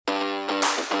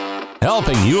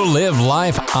helping you live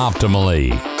life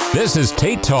optimally. This is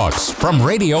Tate Talks from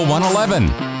Radio 111.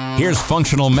 Here's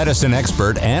functional medicine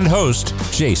expert and host,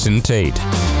 Jason Tate.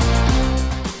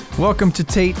 Welcome to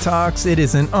Tate Talks. It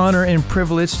is an honor and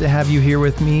privilege to have you here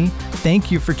with me. Thank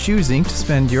you for choosing to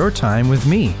spend your time with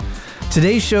me.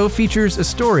 Today's show features a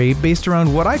story based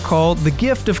around what I call the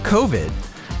gift of COVID,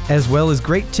 as well as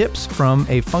great tips from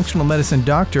a functional medicine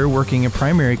doctor working in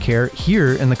primary care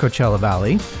here in the Coachella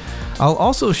Valley. I'll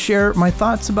also share my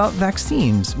thoughts about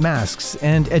vaccines, masks,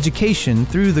 and education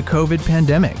through the COVID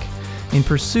pandemic in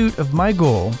pursuit of my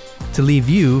goal to leave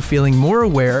you feeling more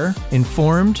aware,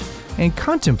 informed, and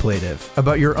contemplative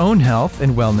about your own health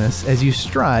and wellness as you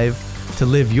strive to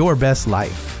live your best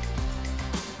life.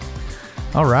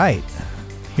 All right,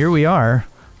 here we are.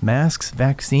 Masks,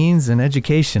 vaccines, and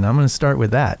education. I'm going to start with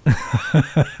that.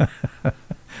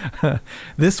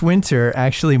 This winter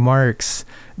actually marks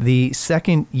the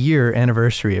second year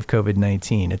anniversary of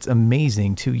COVID-19. It's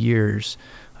amazing. 2 years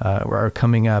are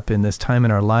coming up in this time in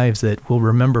our lives that we'll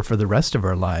remember for the rest of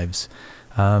our lives.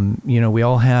 We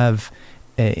all have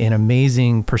an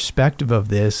amazing perspective of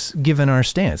this, given our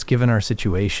stance, given our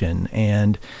situation.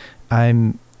 And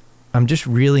I'm just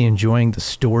really enjoying the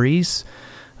stories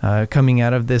coming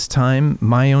out of this time,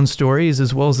 my own stories,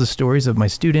 as well as the stories of my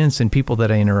students and people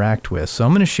that I interact with. So I'm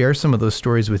going to share some of those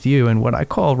stories with you and what I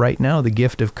call right now the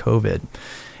gift of COVID.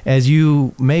 As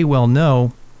you may well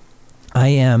know, I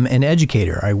am an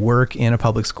educator. I work in a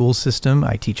public school system.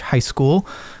 I teach high school.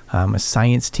 I'm a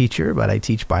science teacher, but I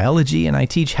teach biology and I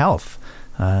teach health.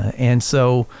 And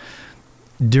so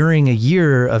during a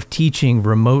year of teaching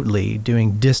remotely,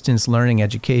 doing distance learning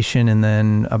education, and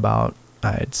then about,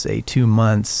 I'd say, 2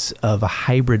 months of a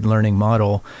hybrid learning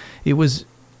model, it was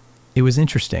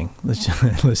interesting. Let's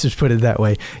just put it that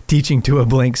way. Teaching to a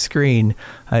blank screen,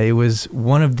 it was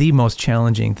one of the most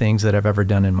challenging things that I've ever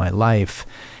done in my life.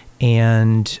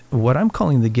 And what I'm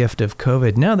calling the gift of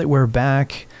COVID, now that we're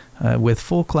back with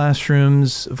full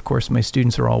classrooms, of course, my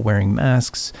students are all wearing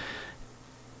masks.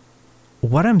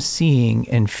 What I'm seeing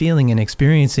and feeling and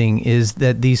experiencing is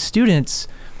that these students,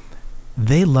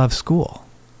 they love school.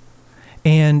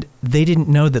 And they didn't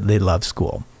know that they loved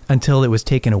school until it was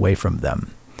taken away from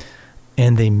them.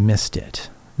 And they missed it.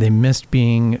 They missed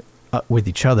being with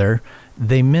each other.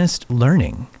 They missed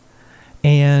learning.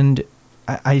 And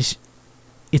it's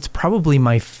probably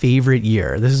my favorite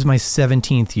year. This is my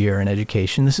 17th year in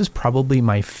education. This is probably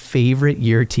my favorite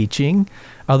year teaching,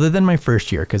 other than my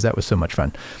first year, because that was so much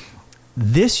fun.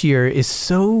 This year is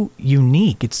so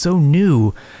unique. It's so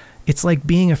new. It's like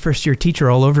being a first-year teacher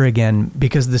all over again,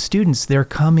 because the students, they're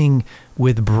coming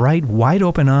with bright, wide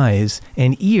open eyes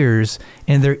and ears,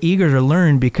 and they're eager to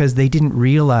learn because they didn't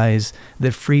realize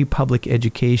that free public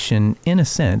education, in a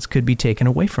sense, could be taken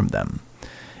away from them.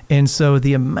 And so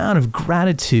the amount of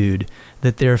gratitude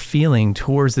that they're feeling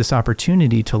towards this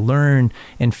opportunity to learn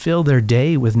and fill their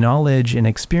day with knowledge and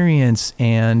experience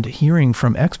and hearing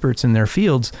from experts in their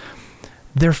fields,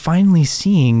 they're finally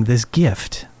seeing this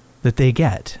gift that they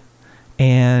get.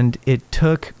 And it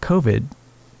took COVID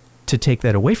to take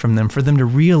that away from them, for them to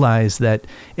realize that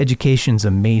education's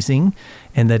amazing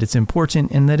and that it's important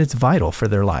and that it's vital for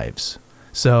their lives.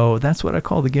 So that's what I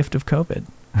call the gift of COVID.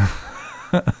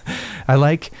 I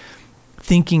like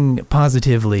thinking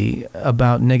positively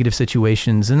about negative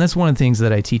situations. And that's one of the things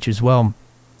that I teach as well,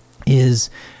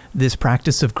 is this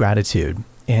practice of gratitude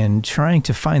and trying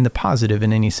to find the positive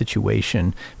in any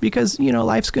situation, because,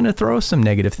 life's going to throw some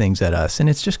negative things at us, and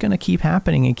it's just going to keep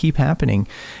happening and keep happening.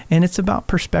 And it's about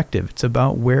perspective. It's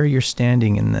about where you're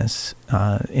standing in this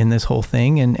whole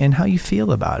thing and how you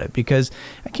feel about it, because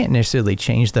I can't necessarily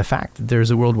change the fact that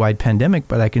there's a worldwide pandemic,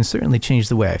 but I can certainly change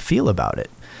the way I feel about it.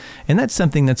 And that's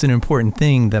something that's an important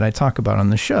thing that I talk about on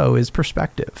the show, is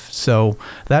perspective. So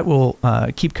that will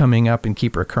keep coming up and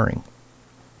keep recurring.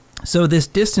 So this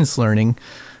distance learning,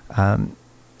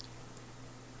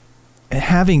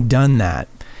 having done that,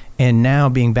 and now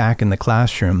being back in the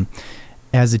classroom,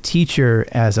 as a teacher,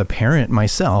 as a parent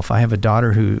myself, I have a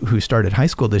daughter who started high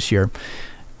school this year.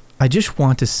 I just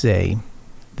want to say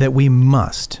that we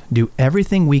must do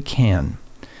everything we can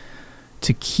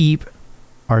to keep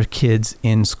our kids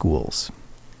in schools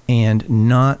and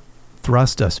not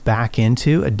thrust us back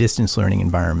into a distance learning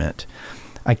environment.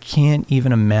 I can't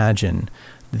even imagine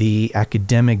the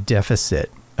academic deficit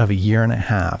of a year and a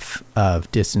half of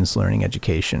distance learning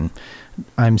education.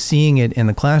 I'm seeing it in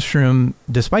the classroom.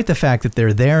 Despite the fact that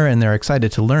they're there and they're excited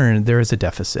to learn, there is a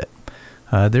deficit.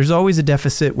 There's always a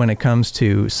deficit when it comes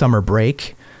to summer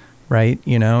break, right?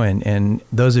 And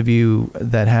those of you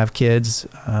that have kids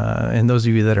and those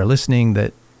of you that are listening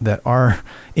that that are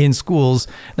in schools,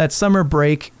 that summer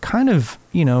break kind of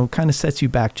sets you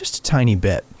back just a tiny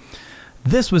bit.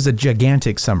 This was a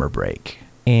gigantic summer break,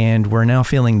 and we're now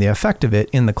feeling the effect of it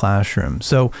in the classroom.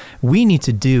 So we need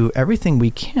to do everything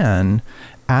we can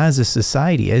as a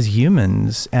society, as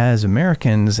humans, as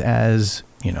Americans, as,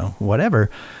 whatever,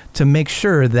 to make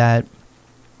sure that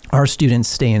our students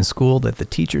stay in school, that the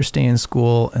teachers stay in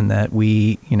school, and that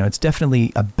it's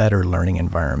definitely a better learning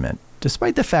environment.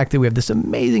 Despite the fact that we have this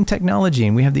amazing technology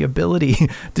and we have the ability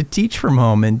to teach from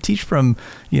home and teach from,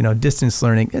 distance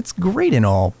learning, it's great and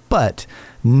all, but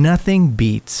nothing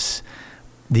beats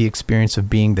the experience of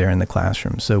being there in the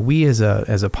classroom. So we as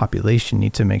a population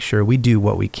need to make sure we do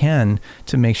what we can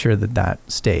to make sure that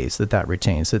stays, that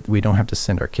retains, that we don't have to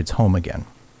send our kids home again.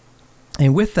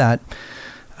 And with that,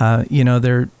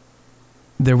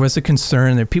 there was a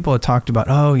concern that people had talked about,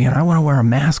 I want to wear a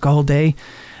mask all day.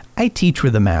 I teach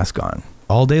with a mask on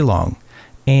all day long,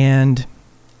 and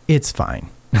it's fine.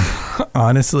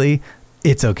 Honestly,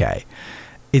 it's okay.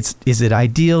 Is it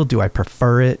ideal? Do I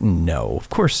prefer it? No, of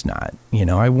course not.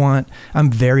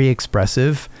 I'm very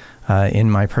expressive in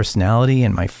my personality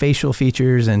and my facial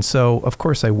features. And so, of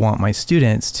course, I want my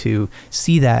students to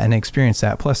see that and experience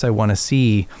that. Plus, I want to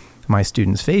see my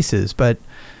students' faces. But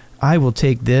I will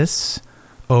take this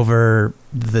over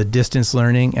the distance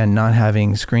learning and not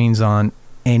having screens on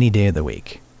any day of the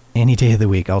week. Any day of the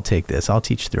week, I'll take this. I'll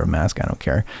teach through a mask. I don't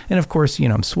care. And of course,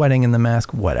 I'm sweating in the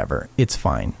mask, whatever. It's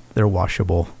fine. They're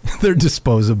washable. They're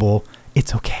disposable.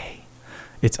 It's okay.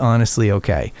 It's honestly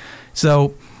okay.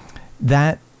 So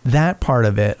that part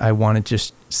of it, I want to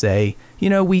just say,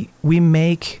 we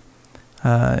make,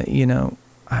 I don't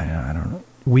know,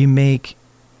 we make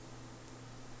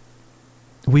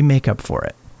up for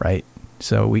it, right?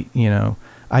 So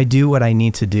I do what I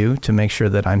need to do to make sure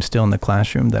that I'm still in the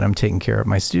classroom, that I'm taking care of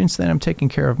my students, that I'm taking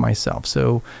care of myself.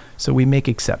 So we make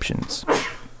exceptions.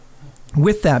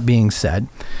 With that being said,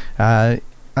 I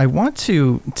want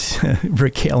to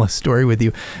recale a story with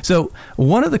you. So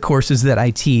one of the courses that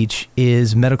I teach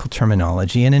is medical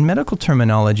terminology. And in medical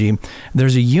terminology,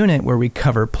 there's a unit where we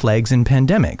cover plagues and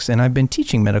pandemics. And I've been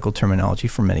teaching medical terminology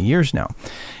for many years now.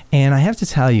 And I have to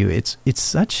tell you, it's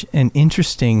such an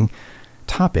interesting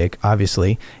topic,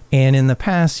 obviously. And in the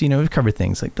past, we've covered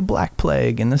things like the Black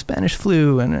Plague and the Spanish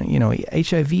flu and,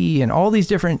 HIV and all these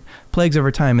different plagues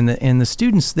over time. And the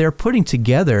students, they're putting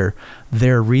together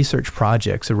their research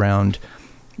projects around,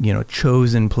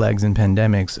 chosen plagues and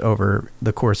pandemics over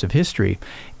the course of history.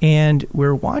 And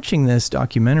we're watching this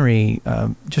documentary,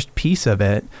 just piece of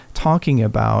it, talking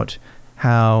about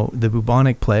how the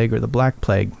bubonic plague or the Black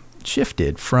Plague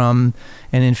shifted from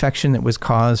an infection that was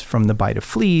caused from the bite of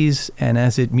fleas, and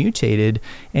as it mutated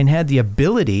and had the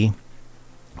ability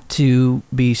to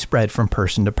be spread from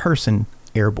person to person,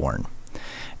 airborne.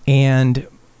 And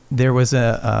there was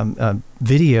a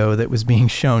video that was being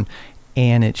shown,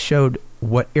 and it showed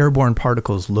what airborne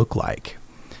particles look like,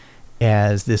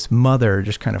 as this mother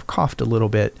just kind of coughed a little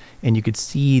bit, and you could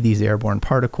see these airborne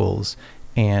particles,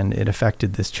 and it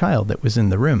affected this child that was in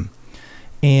the room.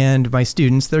 And my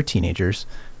students, they're teenagers,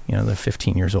 they're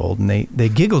 15 years old, and they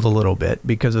giggled a little bit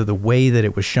because of the way that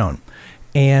it was shown.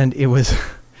 And it was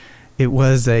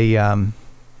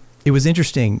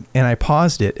interesting. And I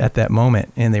paused it at that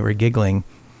moment, and they were giggling.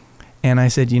 And I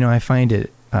said, I find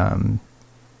it a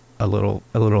little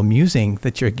amusing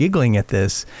that you're giggling at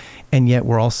this, and yet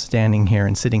we're all standing here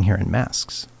and sitting here in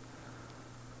masks.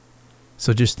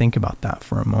 So just think about that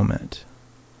for a moment.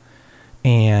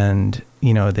 And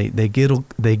they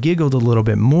giggled a little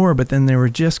bit more, but then they were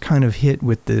just kind of hit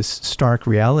with this stark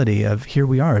reality of here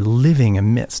we are living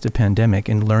amidst a pandemic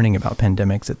and learning about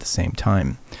pandemics at the same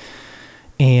time.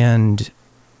 And,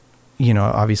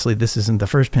 obviously this isn't the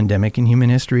first pandemic in human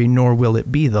history, nor will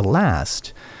it be the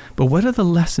last. But what are the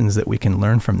lessons that we can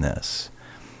learn from this?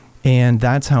 And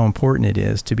that's how important it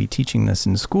is to be teaching this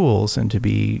in schools and to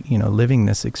be, living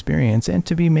this experience and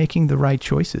to be making the right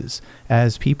choices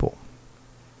as people.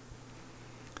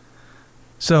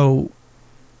 So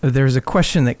there's a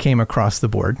question that came across the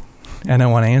board, and I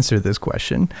want to answer this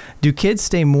question. Do kids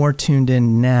stay more tuned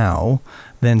in now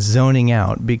than zoning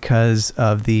out because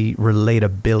of the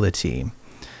relatability?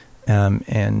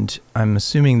 And I'm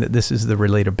assuming that this is the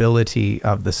relatability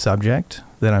of the subject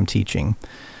that I'm teaching.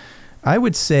 I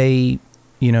would say,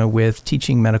 with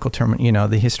teaching medical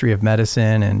the history of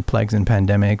medicine and plagues and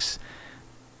pandemics,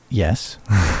 yes,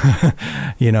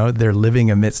 they're living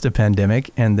amidst a pandemic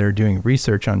and they're doing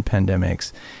research on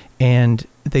pandemics. And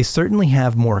they certainly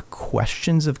have more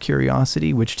questions of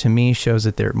curiosity, which to me shows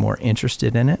that they're more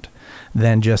interested in it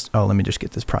than just, let me just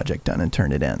get this project done and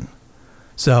turn it in.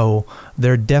 So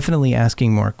they're definitely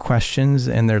asking more questions,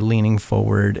 and they're leaning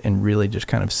forward and really just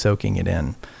kind of soaking it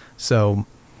in. So,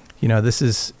 this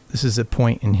is a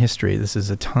point in history. This is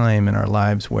a time in our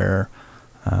lives where,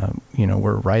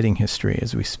 we're writing history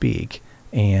as we speak.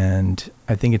 And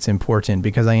I think it's important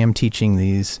because I am teaching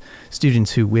these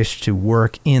students who wish to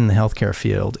work in the healthcare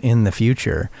field in the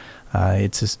future.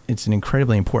 It's an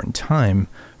incredibly important time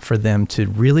for them to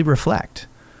really reflect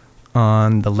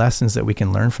on the lessons that we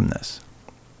can learn from this.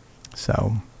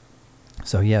 So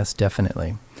yes,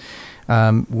 definitely.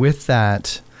 With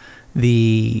that,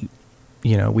 we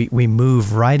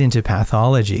move right into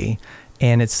pathology,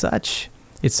 and it's such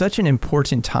an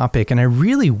important topic, and I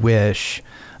really wish,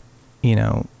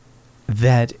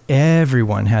 that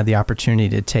everyone had the opportunity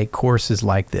to take courses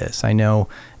like this. I know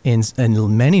in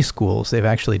many schools, they've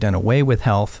actually done away with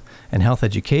health and health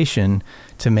education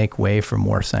to make way for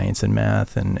more science and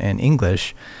math and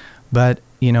English. But,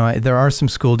 there are some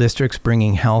school districts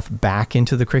bringing health back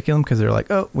into the curriculum because they're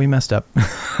like, oh, we messed up,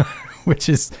 which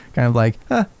is kind of like,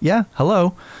 yeah,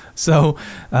 hello. So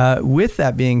with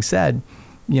that being said,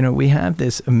 we have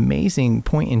this amazing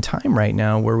point in time right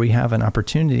now where we have an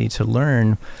opportunity to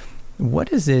learn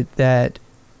what is it that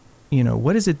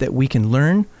we can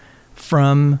learn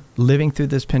from living through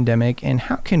this pandemic, and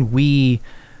how can we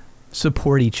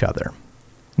support each other.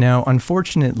 Now,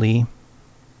 unfortunately,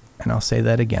 and I'll say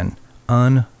that again,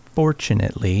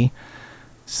 unfortunately,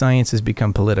 science has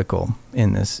become political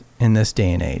in this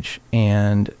day and age,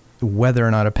 and whether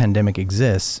or not a pandemic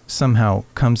exists somehow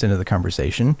comes into the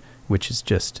conversation, which is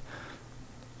just,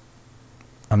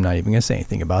 I'm not even going to say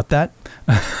anything about that,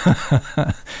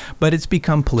 but it's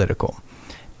become political.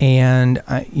 And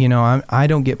I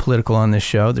don't get political on this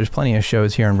show. There's plenty of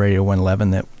shows here on Radio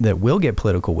 111 that will get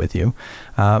political with you.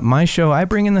 My show, I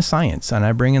bring in the science, and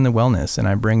I bring in the wellness, and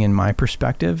I bring in my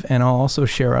perspective, and I'll also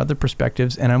share other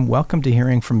perspectives, and I'm welcome to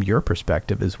hearing from your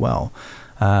perspective as well.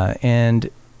 And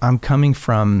I'm coming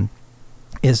from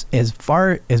as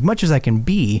much as I can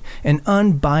be an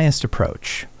unbiased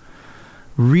approach.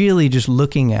 Really just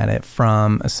looking at it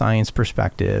from a science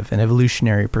perspective, an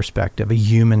evolutionary perspective, a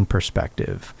human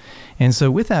perspective. And so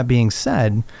with that being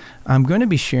said, I'm going to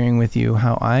be sharing with you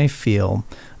how I feel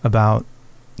about,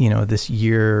 this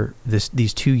year,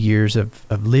 these 2 years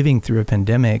of living through a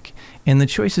pandemic, and the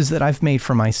choices that I've made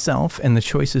for myself and the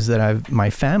choices that my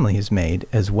family has made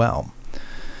as well.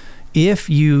 If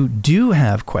you do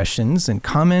have questions and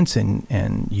comments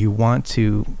and you want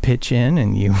to pitch in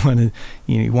and you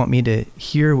want me to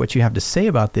hear what you have to say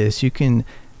about this, you can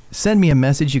send me a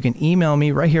message. You can email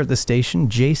me right here at the station,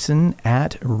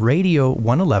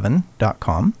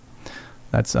 jason@radio111.com.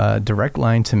 That's a direct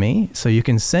line to me. So you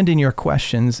can send in your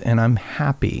questions, and I'm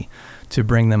happy to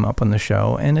bring them up on the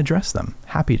show and address them.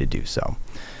 Happy to do so.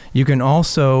 You can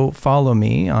also follow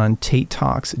me on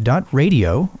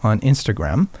tatetalks.radio on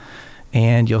Instagram,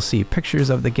 and you'll see pictures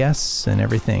of the guests and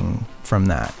everything from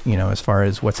that, as far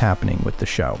as what's happening with the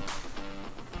show.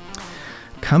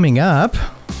 Coming up,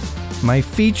 my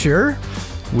feature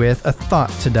with a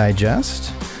thought to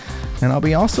digest, and I'll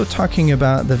be also talking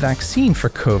about the vaccine for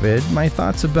COVID, my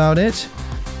thoughts about it,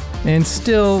 and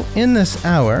still in this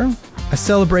hour, a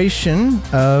celebration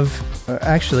of,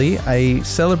 a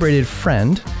celebrated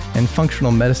friend and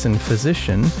functional medicine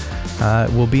physician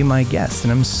will be my guest.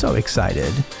 And I'm so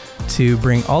excited to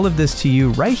bring all of this to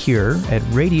you right here at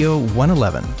Radio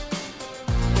 111.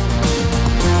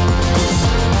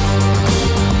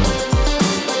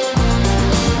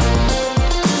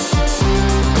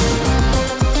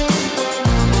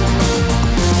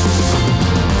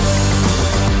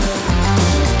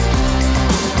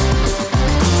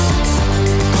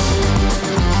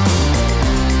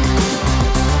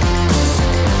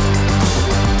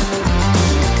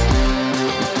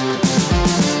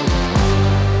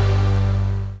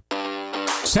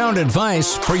 Sound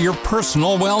advice for your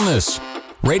personal wellness.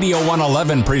 Radio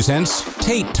 111 presents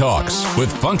Tate Talks with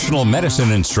functional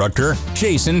medicine instructor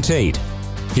Jason Tate.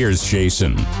 Here's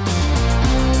Jason.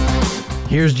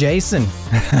 Here's Jason.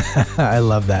 I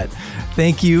love that.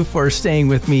 Thank you for staying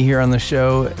with me here on the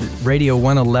show, Radio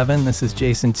 111. This is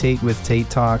Jason Tate with Tate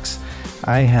Talks.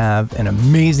 I have an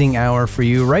amazing hour for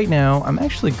you. Right now, I'm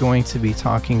actually going to be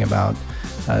talking about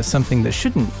something that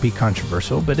shouldn't be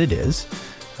controversial, but it is.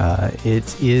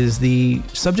 It is the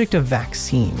subject of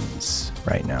vaccines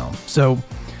right now. So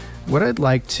what I'd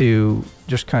like to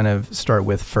just kind of start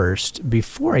with first,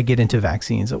 before I get into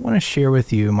vaccines, I want to share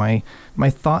with you my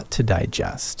thought to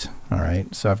digest. All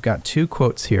right. So I've got two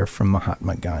quotes here from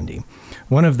Mahatma Gandhi.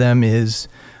 One of them is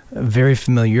very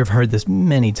familiar. You've heard this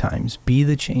many times. Be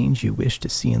the change you wish to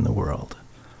see in the world.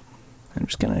 I'm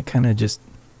just going to kind of just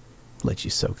let you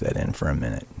soak that in for a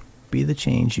minute. Be the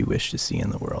change you wish to see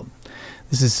in the world.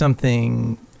 This is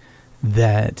something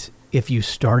that if you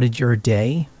started your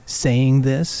day saying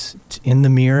this in the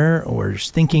mirror or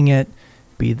just thinking it,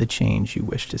 be the change you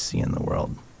wish to see in the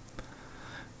world.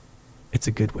 It's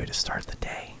a good way to start the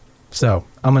day. So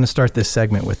I'm going to start this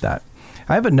segment with that.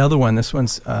 I have another one. This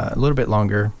one's a little bit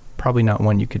longer. Probably not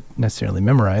one you could necessarily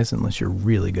memorize unless you're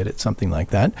really good at something like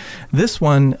that. This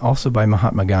one also by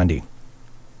Mahatma Gandhi.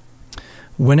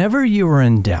 Whenever you are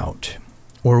in doubt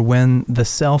or when the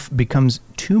self becomes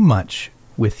too much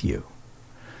with you,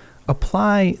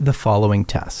 apply the following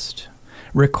test.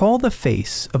 Recall the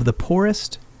face of the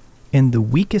poorest and the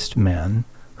weakest man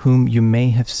whom you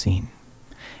may have seen,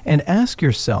 and ask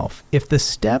yourself if the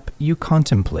step you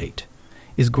contemplate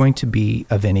is going to be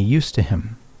of any use to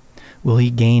him. Will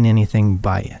he gain anything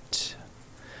by it?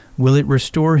 Will it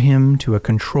restore him to a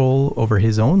control over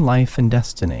his own life and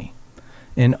destiny?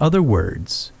 In other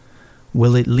words,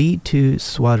 will it lead to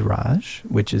Swaraj,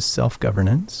 which is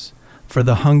self-governance, for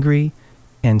the hungry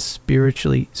and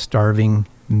spiritually starving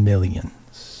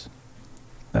millions?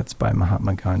 That's by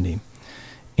Mahatma Gandhi.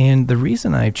 And the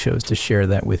reason I chose to share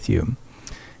that with you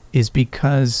is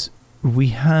because we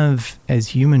have, as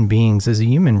human beings, as a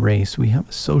human race, we have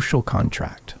a social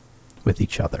contract with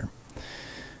each other.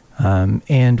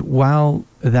 And while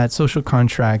that social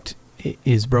contract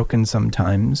is broken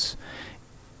sometimes,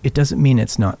 it doesn't mean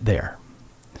it's not there.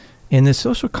 And the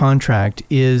social contract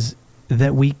is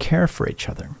that we care for each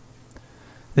other,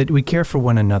 that we care for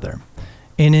one another.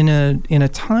 And in a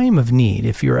time of need,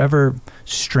 if you're ever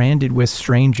stranded with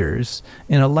strangers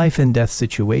in a life and death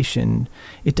situation,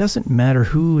 it doesn't matter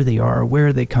who they are or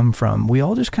where they come from. We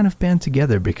all just kind of band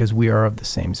together because we are of the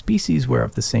same species, we're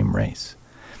of the same race.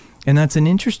 And that's an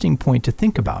interesting point to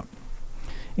think about.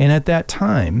 And at that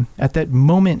time, at that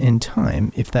moment in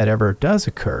time, if that ever does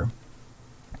occur,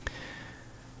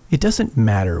 it doesn't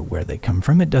matter where they come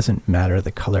from. It doesn't matter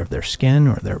the color of their skin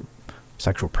or their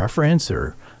sexual preference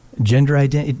or gender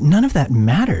identity. None of that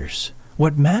matters.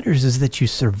 What matters is that you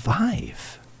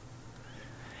survive.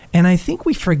 And I think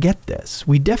we forget this.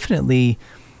 We definitely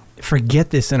forget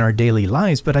this in our daily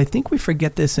lives, but I think we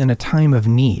forget this in a time of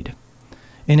need.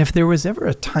 And if there was ever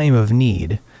a time of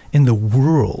need in the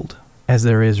world as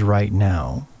there is right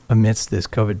now amidst this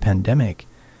COVID pandemic,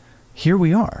 here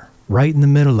we are, right in the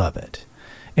middle of it.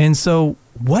 And so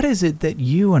what is it that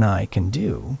you and I can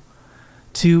do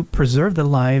to preserve the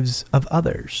lives of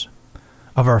others,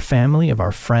 of our family, of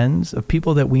our friends, of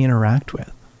people that we interact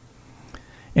with?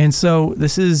 And so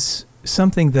this is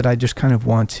something that I just kind of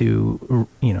want to,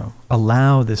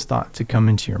 allow this thought to come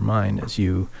into your mind as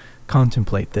you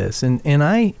contemplate this. And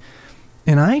I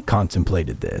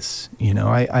contemplated this.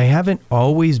 I haven't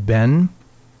always been,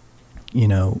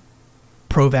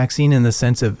 pro-vaccine in the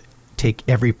sense of take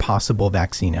every possible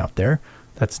vaccine out there.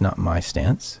 That's not my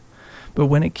stance. But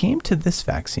when it came to this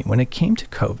vaccine, when it came to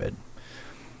COVID,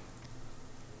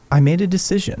 I made a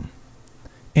decision.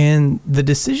 And the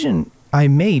decision I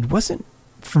made wasn't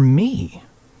for me,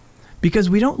 because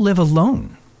we don't live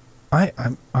alone.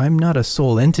 I'm not a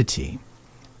sole entity.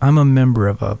 I'm a member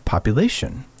of a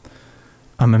population.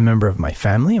 I'm a member of my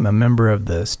family. I'm a member of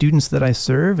the students that I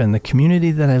serve and the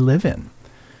community that I live in.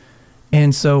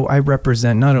 And so I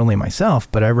represent not only myself,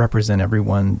 but I represent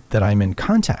everyone that I'm in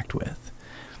contact with.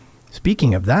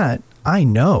 Speaking of that, I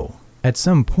know at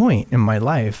some point in my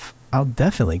life, I'll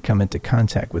definitely come into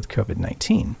contact with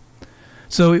COVID-19.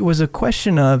 So it was a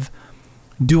question of,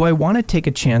 do I want to take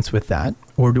a chance with that,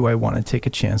 or do I want to take a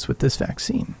chance with this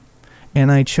vaccine?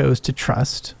 And I chose to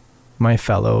trust my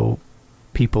fellow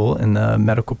people in the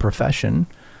medical profession,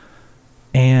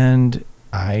 and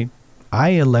I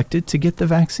elected to get the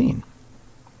vaccine.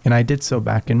 And I did so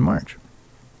back in March.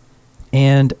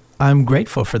 And I'm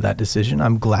grateful for that decision.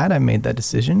 I'm glad I made that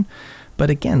decision.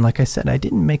 But again, like I said, I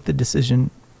didn't make the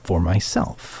decision for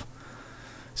myself.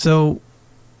 So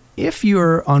if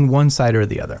you're on one side or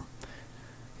the other,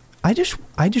 I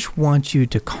just want you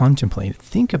to contemplate,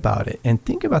 think about it, and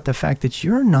think about the fact that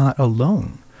you're not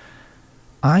alone.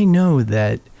 I know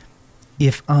that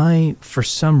if I, for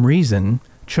some reason,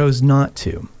 chose not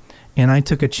to, and I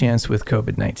took a chance with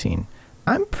COVID-19,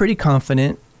 I'm pretty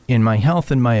confident in my health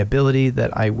and my ability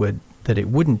that it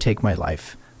wouldn't take my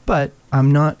life, but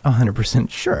I'm not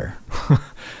 100% sure.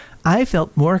 I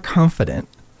felt more confident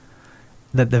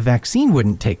that the vaccine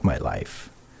wouldn't take my life,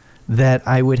 that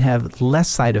I would have less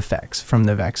side effects from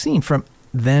the vaccine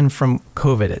than from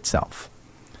COVID itself.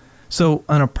 So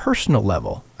on a personal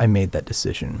level, I made that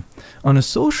decision. On a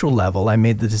social level, I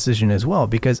made the decision as well,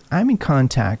 because I'm in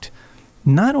contact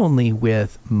not only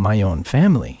with my own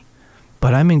family,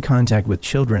 but I'm in contact with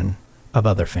children of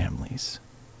other families.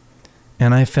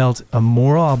 And I felt a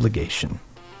moral obligation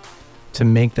to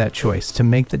make that choice, to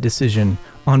make the decision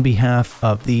on behalf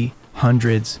of the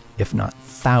hundreds, if not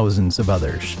thousands of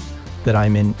others that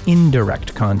I'm in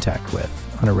indirect contact with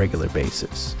on a regular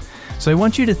basis. So I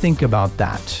want you to think about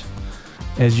that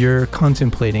as you're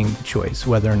contemplating the choice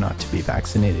whether or not to be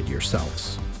vaccinated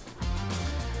yourselves.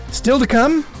 Still to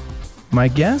come, my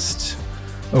guest,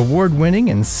 award-winning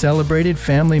and celebrated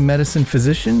family medicine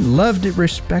physician, loved,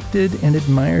 respected, and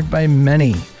admired by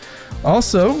many.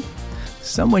 Also,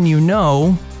 someone you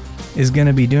know is going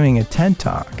to be doing a TED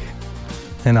Talk,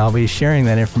 and I'll be sharing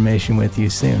that information with you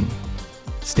soon.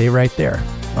 Stay right there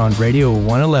on Radio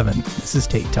 111. This is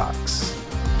Tate Talks.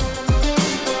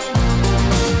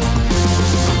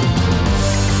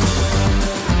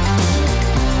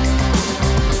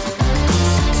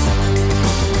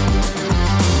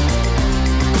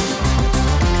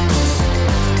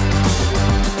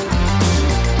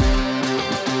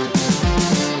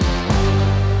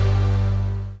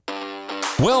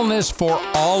 Wellness for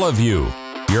all of you,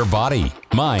 your body,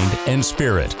 mind, and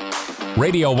spirit.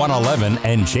 Radio 111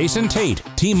 and Jason Tate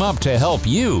team up to help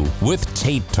you with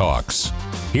Tate Talks.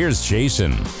 Here's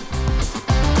Jason.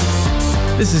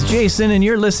 This is Jason, and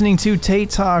you're listening to Tate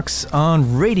Talks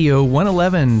on Radio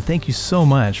 111. Thank you so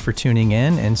much for tuning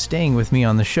in and staying with me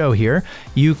on the show here.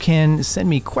 You can send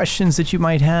me questions that you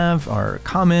might have or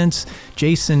comments,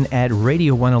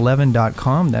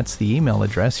 jason@radio111.com. That's the email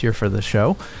address here for the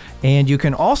show. And you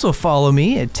can also follow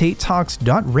me at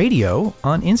tatetalks.radio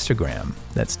on Instagram.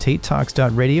 That's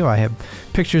tatetalks.radio. I have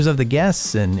pictures of the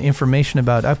guests and information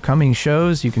about upcoming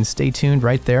shows. You can stay tuned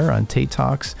right there on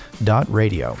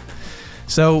tatetalks.radio.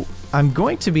 So I'm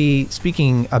going to be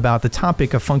speaking about the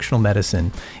topic of functional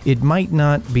medicine. It might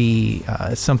not be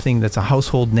something that's a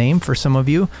household name for some of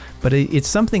you, but it's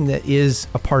something that is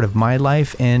a part of my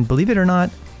life. And believe it or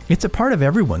not, it's a part of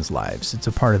everyone's lives. It's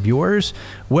a part of yours.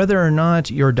 Whether or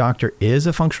not your doctor is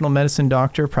a functional medicine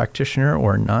doctor, practitioner,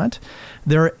 or not,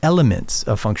 there are elements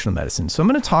of functional medicine. So I'm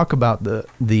going to talk about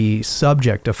the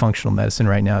subject of functional medicine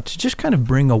right now to just kind of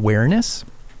bring awareness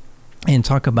and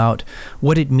talk about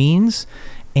what it means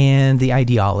and the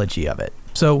ideology of it.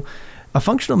 So a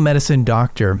functional medicine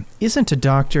doctor isn't a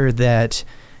doctor that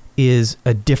is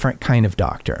a different kind of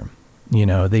doctor. You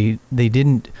know, they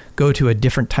didn't go to a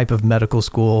different type of medical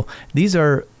school. These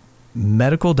are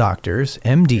medical doctors,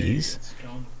 MDs,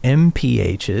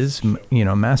 MPHs,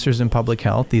 Masters in Public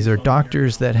Health. These are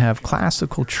doctors that have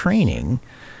classical training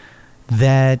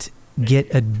that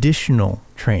get additional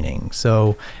training.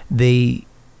 So they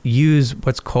use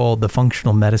what's called the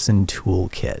functional medicine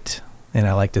toolkit. And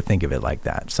I like to think of it like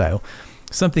that. So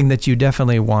something that you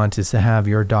definitely want is to have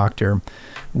your doctor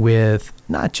with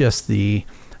not just the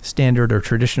standard or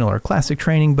traditional or classic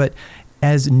training, but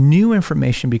as new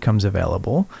information becomes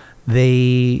available,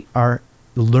 they are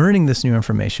learning this new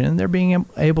information and they're being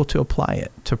able to apply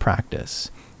it to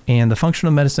practice. And the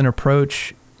functional medicine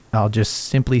approach, I'll just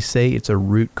simply say it's a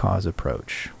root cause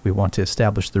approach. We want to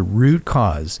establish the root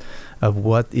cause of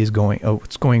what's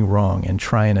going wrong and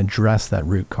try and address that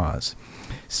root cause.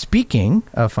 Speaking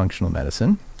of functional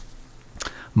medicine,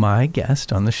 my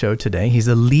guest on the show today, he's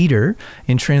a leader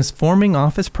in transforming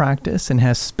office practice and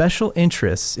has special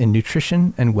interests in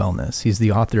nutrition and wellness. He's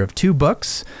the author of 2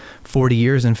 books, 40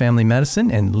 Years in Family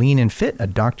Medicine and Lean and Fit, A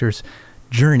Doctor's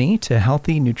Journey to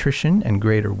Healthy Nutrition and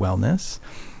Greater Wellness.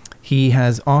 He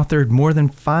has authored more than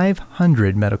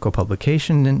 500 medical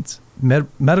publications,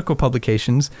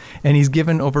 and he's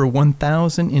given over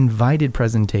 1,000 invited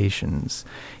presentations.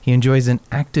 He enjoys an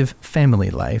active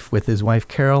family life with his wife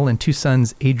Carol and 2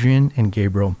 sons, Adrian and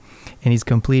Gabriel, and he's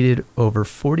completed over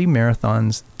 40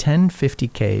 marathons, 10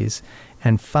 50Ks,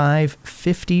 and 5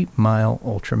 50-mile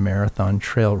ultramarathon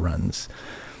trail runs.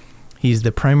 He's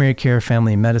the primary care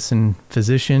family medicine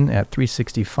physician at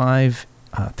 365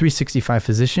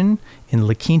 physician in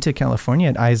La Quinta, California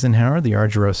at Eisenhower, the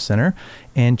Argyros Center,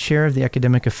 and chair of the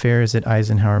academic affairs at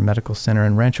Eisenhower Medical Center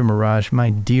in Rancho Mirage, my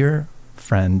dear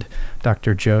friend,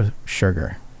 Dr. Joe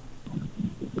Sugar.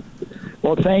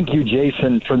 Well, thank you,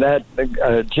 Jason, for that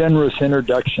generous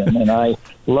introduction. And I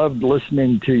loved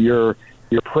listening to your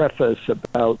preface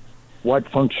about what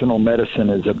functional medicine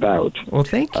is about. Well,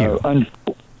 thank you.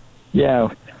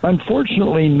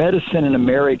 Unfortunately, medicine in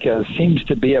America seems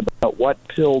to be about what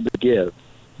pill to give.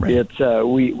 Right. It's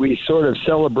we sort of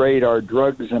celebrate our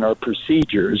drugs and our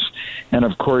procedures, and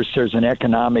of course there's an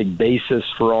economic basis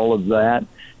for all of that.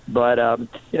 But,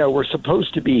 we're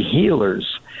supposed to be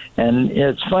healers. And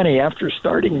it's funny, after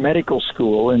starting medical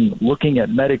school and looking at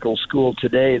medical school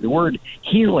today, the word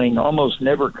healing almost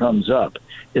never comes up.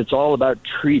 It's all about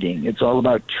treating. It's all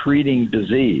about treating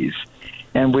disease.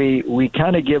 And we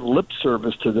kind of give lip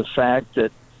service to the fact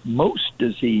that most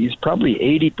disease, probably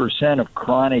 80% of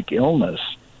chronic illness,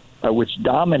 which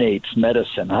dominates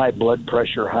medicine, high blood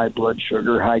pressure, high blood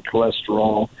sugar, high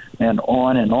cholesterol, and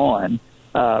on,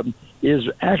 is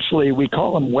actually, we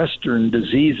call them Western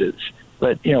diseases.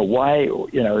 But, why,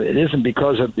 it isn't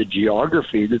because of the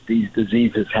geography that these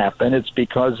diseases happen. It's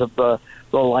because of the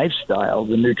lifestyle,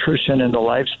 the nutrition and the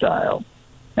lifestyle.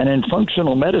 And in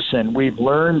functional medicine, we've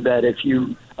learned that if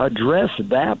you address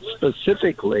that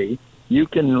specifically, you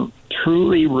can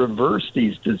truly reverse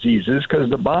these diseases because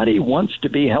the body wants to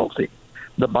be healthy.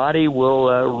 The body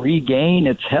will regain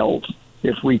its health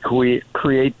if we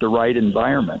create the right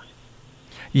environment.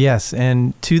 Yes,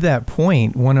 and to that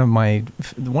point, one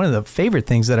of the favorite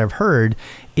things that I've heard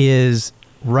is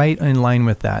right in line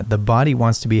with that. The body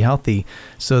wants to be healthy.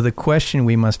 So the question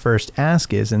we must first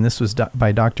ask is, and this was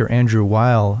by Dr. Andrew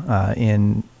Weil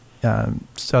in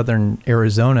southern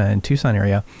Arizona and Tucson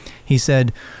area, he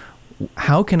said,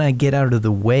 how can I get out of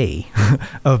the way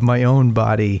of my own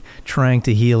body trying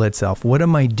to heal itself? What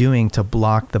am I doing to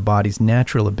block the body's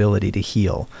natural ability to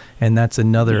heal? And that's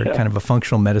another kind of a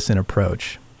functional medicine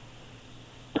approach.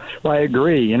 Well, I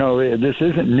agree. This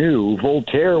isn't new.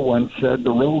 Voltaire once said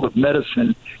the role of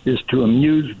medicine is to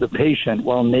amuse the patient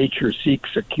while nature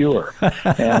seeks a cure.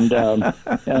 And at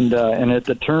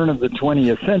the turn of the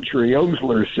 20th century,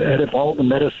 Osler said if all the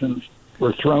medicines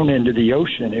were thrown into the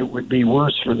ocean, it would be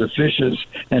worse for the fishes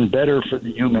and better for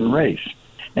the human race.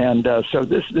 And so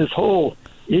this whole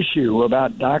issue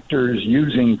about doctors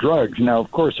using drugs, now, of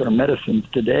course, our medicines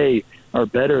today are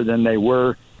better than they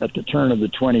were at the turn of the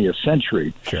 20th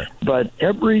century. Sure. But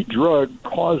every drug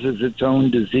causes its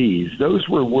own disease. Those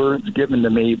were words given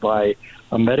to me by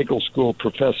a medical school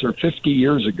professor 50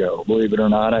 years ago, believe it or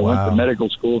not. I went to medical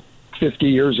school 50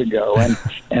 years ago.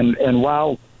 And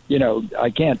while I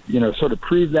can't, sort of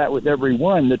prove that with every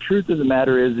one, the truth of the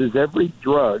matter is every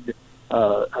drug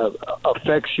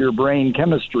affects your brain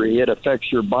chemistry. It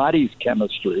affects your body's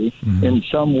chemistry in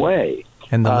some way.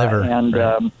 And the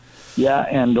liver.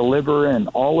 And the liver and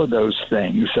all of those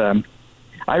things.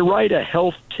 I write a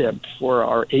health tip for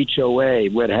our HOA.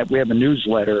 We have a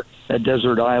newsletter at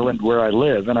Desert Island where I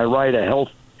live, and I write a health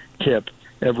tip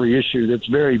every issue that's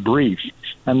very brief.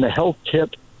 And the health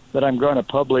tip that I'm going to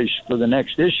publish for the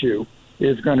next issue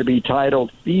is going to be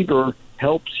titled Fever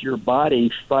Helps Your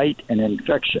Body Fight an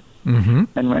Infection. Mm-hmm.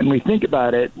 And when we think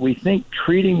about it, we think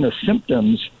treating the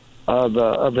symptoms of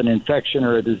an infection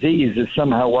or a disease is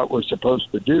somehow what we're supposed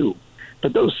to do.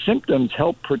 But those symptoms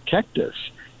help protect us.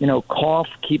 Cough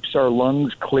keeps our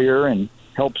lungs clear and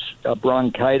helps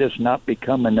bronchitis not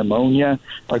become a pneumonia.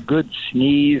 A good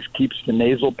sneeze keeps the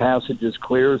nasal passages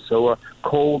clear so a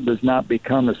cold does not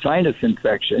become a sinus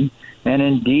infection. And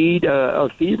indeed, a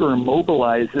fever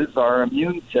mobilizes our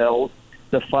immune cells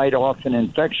to fight off an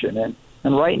infection.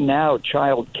 And right now,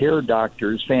 child care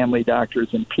doctors, family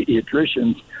doctors, and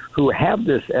pediatricians who have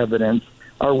this evidence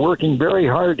are working very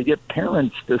hard to get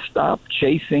parents to stop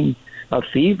chasing a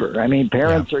fever. I mean,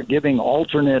 parents are giving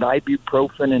alternate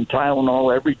ibuprofen and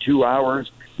Tylenol every 2 hours,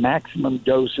 maximum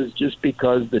doses, just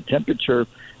because the temperature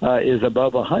is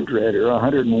above 100 or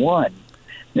 101.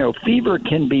 Fever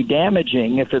can be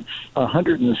damaging if it's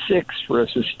 106 for a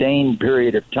sustained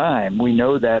period of time. We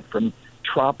know that from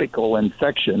tropical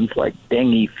infections like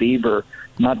dengue fever,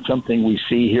 not something we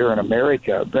see here in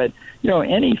America. But,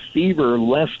 any fever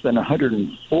less than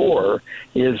 104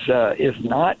 is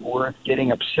not worth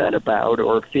getting upset about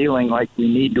or feeling like we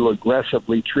need to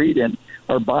aggressively treat it.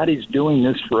 Our body's doing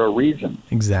this for a reason.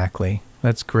 Exactly.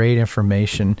 That's great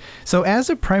information. So as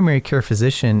a primary care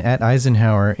physician at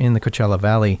Eisenhower in the Coachella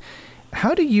Valley,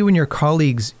 how do you and your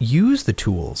colleagues use the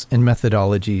tools and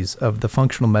methodologies of the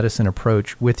functional medicine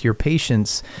approach with your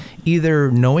patients,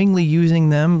 either knowingly using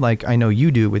them, like I know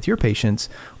you do with your patients,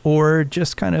 or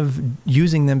just kind of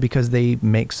using them because they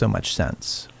make so much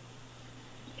sense?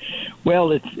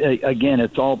 Well,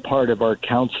 it's all part of our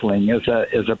counseling. As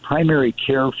a primary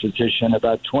care physician,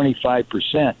 about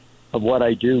 25% of what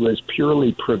I do is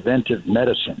purely preventive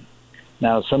medicine.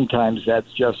 Now, sometimes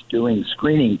that's just doing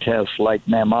screening tests like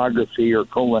mammography or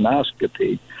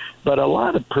colonoscopy, but a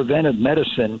lot of preventive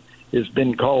medicine has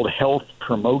been called health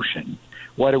promotion.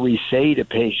 What do we say to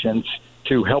patients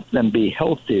to help them be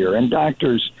healthier? And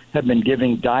doctors have been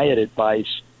giving diet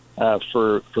advice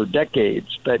for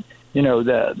decades, but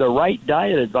the right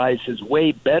diet advice is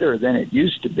way better than it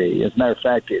used to be. As a matter of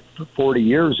fact, for 40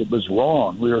 years it was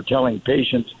wrong. We were telling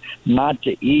patients not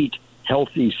to eat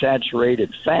healthy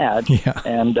saturated fat,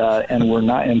 and we're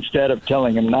not, instead of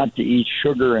telling them not to eat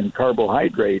sugar and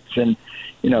carbohydrates. And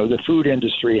the food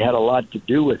industry had a lot to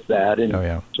do with that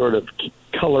and sort of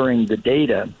coloring the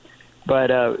data.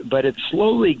 But it's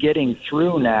slowly getting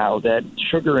through now that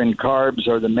sugar and carbs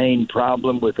are the main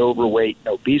problem with overweight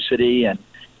and obesity, and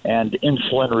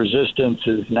insulin resistance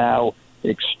is now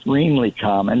extremely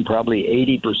common. Probably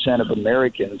 80% of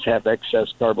Americans have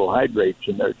excess carbohydrates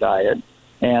in their diet.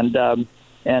 And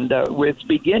it's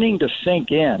beginning to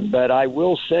sink in. But I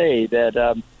will say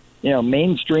that,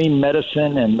 mainstream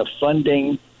medicine and the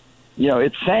funding,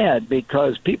 it's sad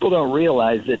because people don't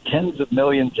realize that tens of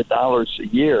millions of dollars a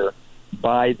year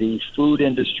by the food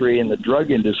industry and the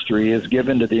drug industry is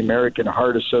given to the American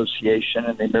Heart Association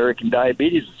and the American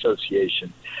Diabetes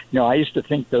Association. I used to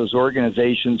think those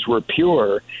organizations were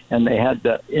pure and they had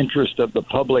the interest of the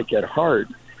public at heart.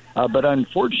 But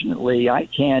unfortunately, I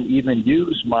can't even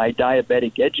use my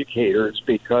diabetic educators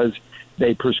because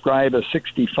they prescribe a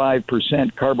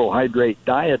 65% carbohydrate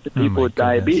diet to people with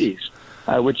diabetes,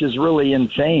 which is really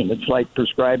insane. It's like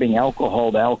prescribing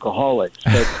alcohol to alcoholics.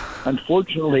 But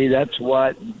unfortunately, that's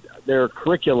what their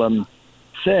curriculum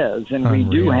says. And we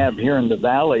do have here in the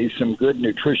Valley some good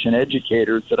nutrition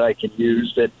educators that I can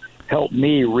use that help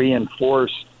me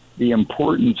reinforce the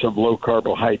importance of low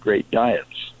carbohydrate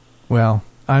diets. Well,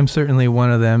 I'm certainly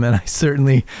one of them, and I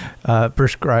certainly not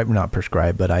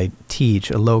prescribe, but I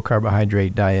teach a low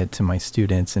carbohydrate diet to my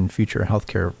students and future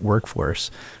healthcare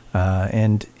workforce.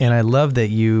 And I love that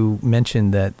you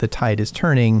mentioned that the tide is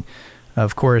turning.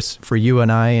 Of course, for you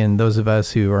and I and those of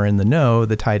us who are in the know,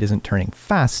 the tide isn't turning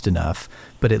fast enough,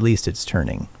 but at least it's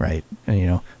turning, right?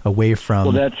 Away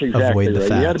from that's exactly avoid the right.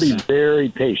 fats. You got to be very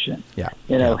patient.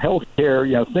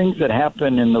 Healthcare, things that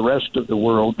happen in the rest of the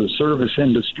world, the service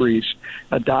industry's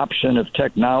adoption of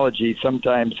technology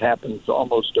sometimes happens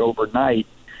almost overnight.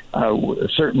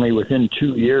 Certainly within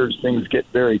 2 years, things get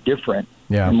very different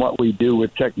in what we do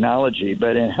with technology.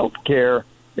 But in healthcare,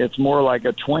 it's more like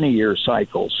a 20-year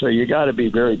cycle, so you got to be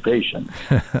very patient.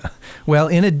 Well,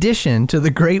 in addition to the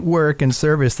great work and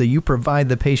service that you provide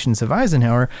the patients of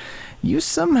Eisenhower, you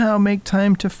somehow make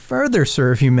time to further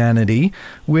serve humanity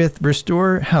with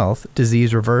Restore Health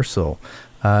Disease Reversal,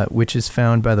 which is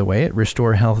found, by the way, at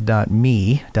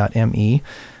restorehealth.me.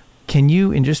 Can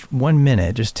you, in just 1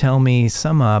 minute, just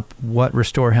sum up what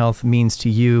Restore Health means to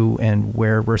you and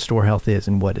where Restore Health is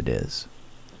and what it is?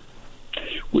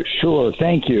 Sure,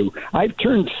 thank you. I've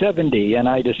turned 70, and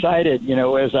I decided,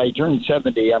 as I turned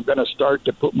 70, I'm going to start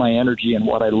to put my energy in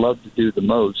what I love to do the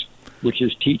most, which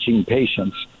is teaching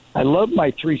patients. I love my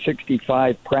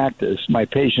 365 practice. My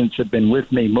patients have been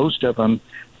with me, most of them,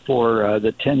 for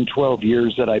the 10, 12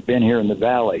 years that I've been here in the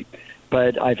Valley.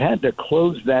 But I've had to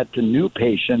close that to new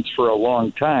patients for a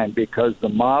long time because the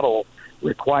model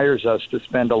requires us to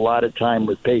spend a lot of time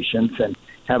with patients and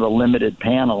have a limited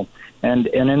panel. And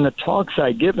in the talks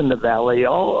I give in the Valley,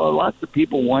 lots of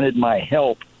people wanted my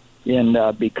help in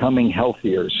becoming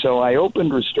healthier. So I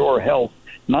opened Restore Health,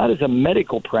 not as a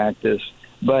medical practice,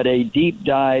 but a deep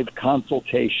dive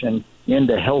consultation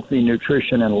into healthy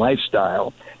nutrition and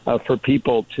lifestyle for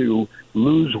people to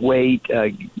lose weight,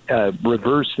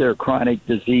 reverse their chronic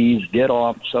disease, get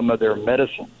off some of their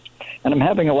medicines. And I'm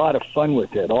having a lot of fun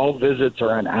with it. All visits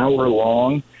are an hour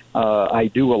long. I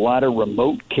do a lot of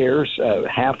remote cares.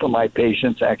 Half of my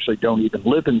patients actually don't even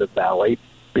live in the Valley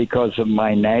because of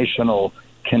my national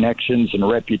connections and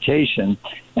reputation.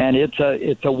 And it's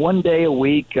a 1 day a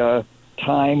week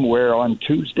time where on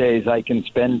Tuesdays I can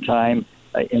spend time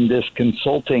in this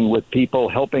consulting with people,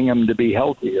 helping them to be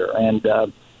healthier. And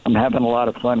I'm having a lot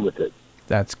of fun with it.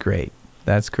 That's great.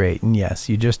 That's great. And yes,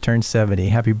 you just turned 70.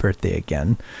 Happy birthday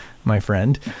again, my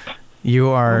friend. You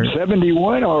are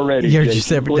 71 already.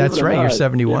 That's right. You're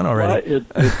 71 already. It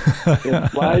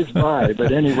flies by.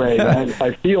 But anyway,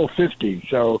 I feel 50.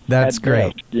 So that's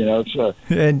great.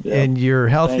 And you're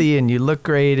healthy and you look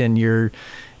great and you're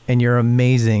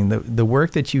amazing. The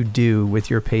work that you do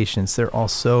with your patients, they're all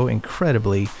so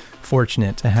incredibly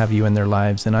fortunate to have you in their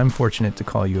lives, and I'm fortunate to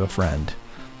call you a friend.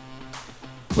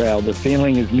 Well, the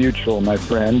feeling is mutual, my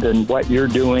friend, and what you're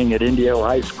doing at Indio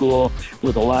High School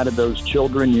with a lot of those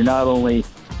children, you not only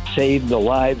save the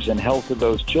lives and health of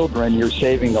those children, you're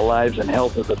saving the lives and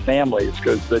health of the families,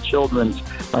 because the children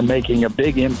are making a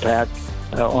big impact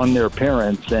on their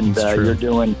parents, and you're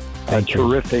doing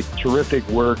terrific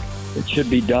work. It should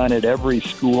be done at every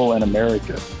school in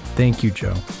America. Thank you,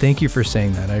 Joe. Thank you for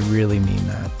saying that. I really mean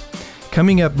that.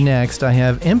 Coming up next, I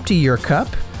have Empty Your Cup.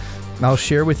 I'll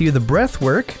share with you the breath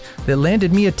work that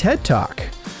landed me a TED Talk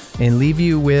and leave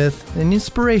you with an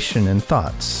inspiration and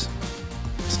thoughts.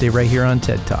 Stay right here on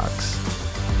TED Talks.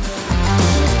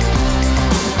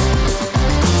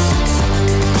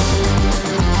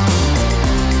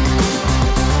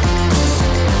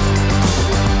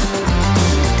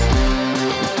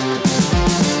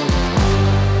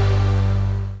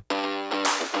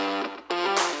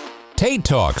 Tate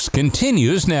Talks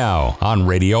continues now on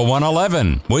Radio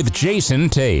 111 with Jason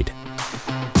Tate.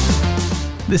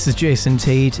 This is Jason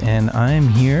Tate, and I'm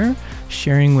here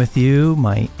sharing with you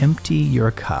my Empty Your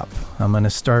Cup. I'm going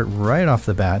to start right off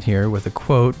the bat here with a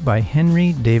quote by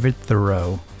Henry David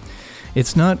Thoreau.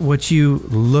 It's not what you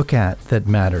look at that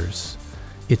matters,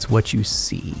 it's what you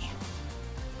see.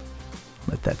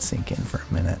 Let that sink in for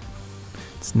a minute.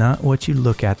 It's not what you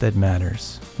look at that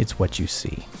matters, it's what you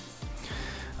see.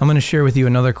 I'm going to share with you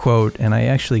another quote, and I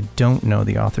actually don't know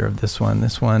the author of this one.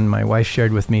 This one my wife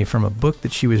shared with me from a book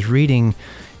that she was reading,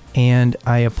 and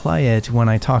I apply it when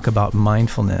I talk about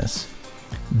mindfulness.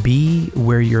 Be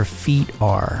where your feet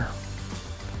are.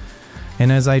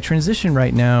 And as I transition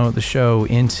right now the show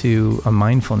into a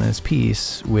mindfulness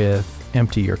piece with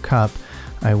Empty Your Cup,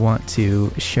 I want to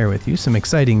share with you some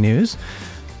exciting news.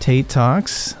 Tate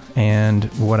Talks and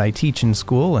what I teach in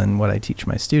school and what I teach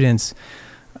my students.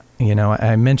 You know,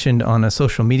 I mentioned on a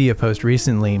social media post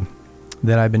recently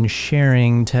that I've been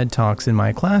sharing TED Talks in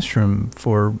my classroom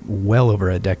for well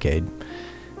over a decade.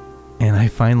 And I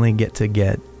finally get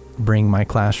to bring my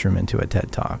classroom into a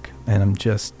TED Talk. And I'm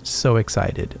just so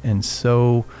excited and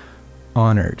so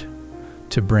honored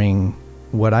to bring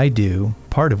what I do,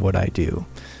 part of what I do,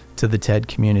 to the TED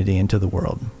community and to the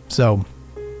world. So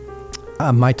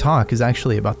my talk is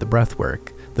actually about the breath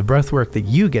work. The breath work that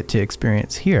you get to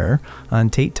experience here on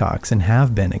Tate Talks and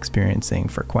have been experiencing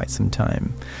for quite some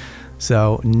time.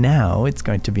 So now it's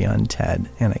going to be on TED,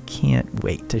 and I can't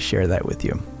wait to share that with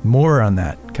you. More on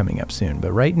that coming up soon.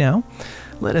 But right now,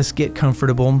 let us get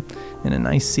comfortable in a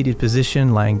nice seated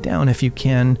position, lying down if you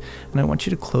can. And I want you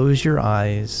to close your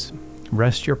eyes,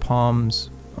 rest your palms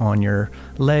on your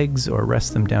legs or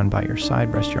rest them down by your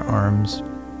side, rest your arms,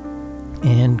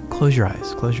 and close your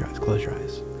eyes, close your eyes, close your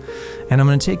eyes. And I'm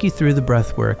going to take you through the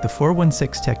breath work, the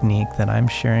 4-1-6 technique that I'm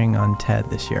sharing on TED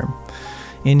this year.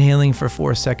 Inhaling for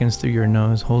 4 seconds through your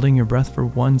nose, holding your breath for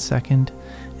 1 second,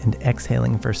 and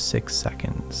exhaling for 6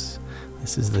 seconds.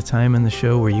 This is the time in the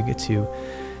show where you get to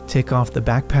take off the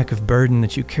backpack of burden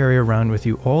that you carry around with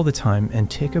you all the time and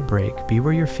take a break, be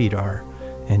where your feet are,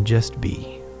 and just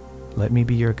be. Let me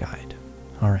be your guide.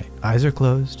 All right, eyes are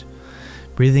closed.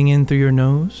 Breathing in through your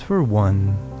nose for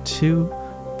 1, 2,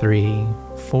 3,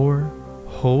 4.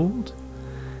 Hold.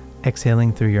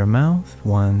 Exhaling through your mouth.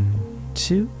 1,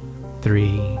 2,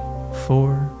 3,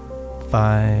 4,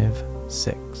 5,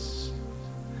 6.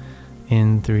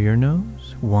 In through your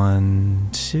nose. 1,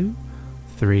 2,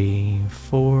 3,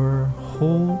 4.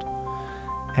 Hold.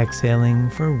 Exhaling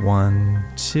for 1,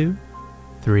 2,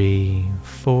 3,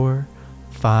 4,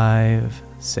 5,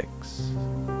 6.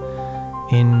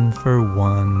 In for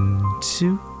 1,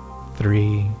 2,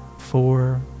 3,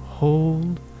 4.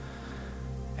 Hold.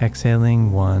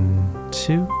 Exhaling 1,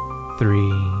 2,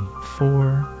 3,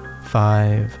 4,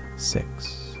 5,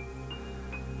 6.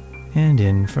 And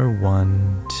in for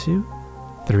 1, 2,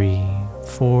 3,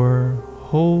 4.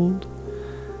 Hold.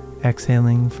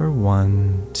 Exhaling for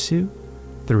 1, 2,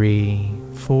 3,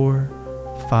 4,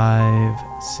 5,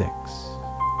 6.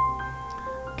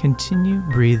 Continue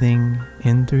breathing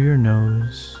in through your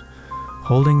nose,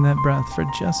 holding that breath for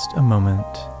just a moment,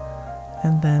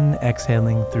 and then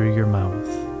exhaling through your mouth.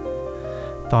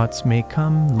 Thoughts may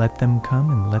come, let them come,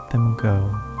 and let them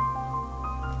go.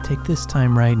 Take this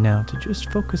time right now to just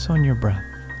focus on your breath.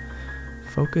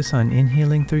 Focus on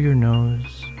inhaling through your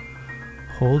nose,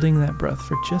 holding that breath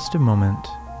for just a moment,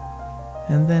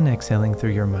 and then exhaling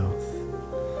through your mouth.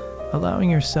 Allowing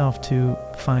yourself to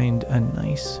find a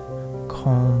nice,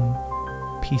 calm,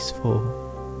 peaceful,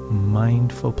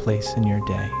 mindful place in your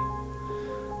day.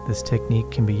 This technique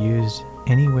can be used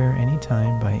anywhere,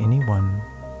 anytime, by anyone.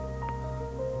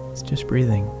 It's just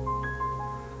breathing.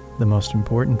 The most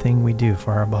important thing we do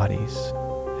for our bodies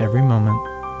every moment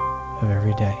of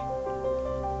every day.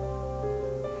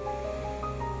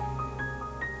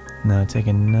 Now take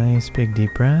a nice big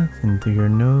deep breath in through your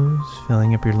nose,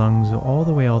 filling up your lungs all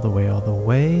the way, all the way, all the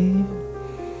way.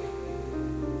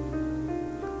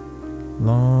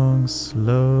 Long,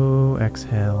 slow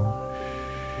exhale.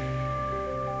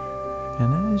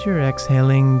 And as you're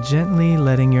exhaling, gently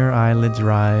letting your eyelids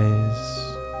rise,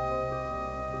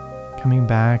 coming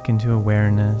back into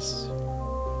awareness.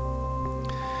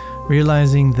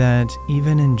 realizing that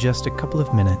even in just a couple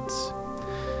of minutes,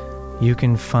 you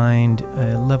can find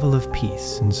a level of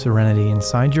peace and serenity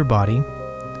inside your body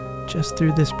just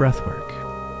through this breath work.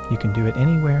 You can do it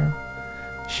anywhere,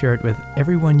 share it with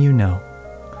everyone you know,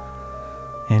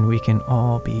 and we can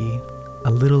all be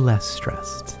a little less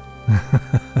stressed.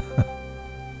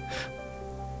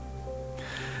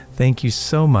 Thank you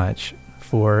so much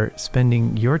for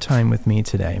spending your time with me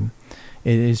today.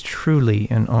 It is truly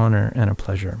an honor and a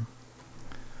pleasure.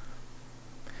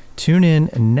 Tune in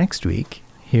next week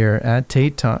here at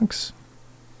Tate Talks,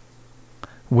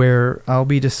 where I'll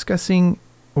be discussing,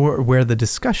 or where the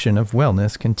discussion of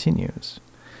wellness continues.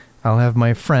 I'll have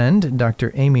my friend,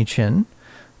 Dr. Amy Chin,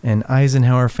 an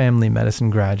Eisenhower Family Medicine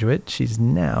graduate. She's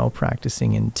now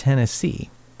practicing in Tennessee.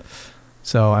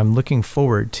 So I'm looking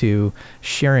forward to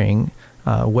sharing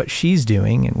what she's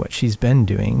doing and what she's been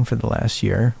doing for the last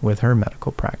year with her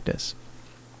medical practice.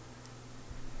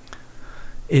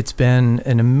 It's been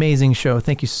an amazing show.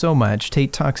 Thank you so much.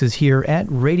 Tate Talks is here at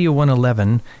Radio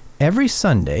 111 every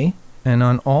Sunday and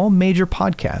on all major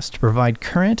podcasts to provide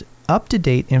current,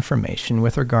 up-to-date information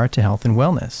with regard to health and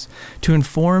wellness, to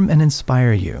inform and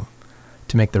inspire you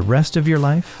to make the rest of your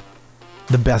life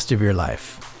the best of your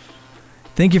life.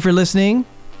 Thank you for listening,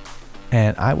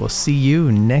 and I will see you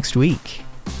next week.